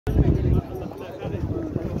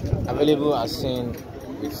Available as seen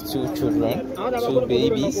with 2 children, 2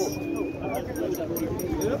 babies.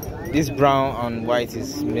 This brown and white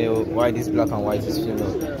is male, while this black and white is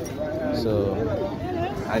female. So,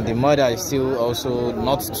 and the mother is still also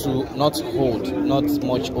not old, not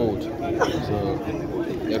much old. So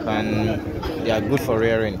they are good for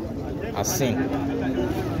rearing, as seen.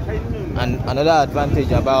 And another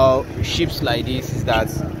advantage about sheep like this is that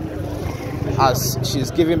as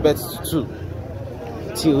she's giving birth to 2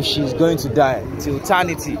 till she's going to die, till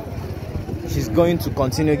eternity, she's going to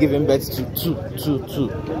continue giving birth to 2,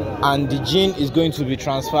 and the gene is going to be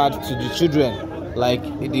transferred to the children, like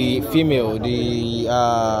the female, the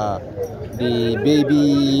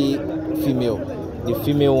baby female, the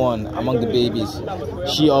female one among the babies.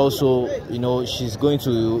 She also, you know, she's going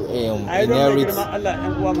to inherit.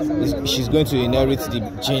 She's going to inherit the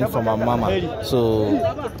gene from her mama. So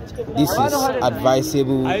this is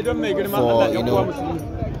advisable for, you know.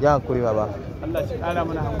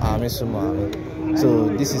 So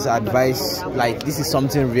this is advice, like this is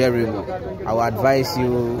something rearable. I will advise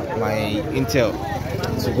you, my intel,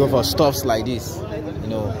 to go for stuffs like this, you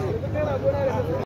know.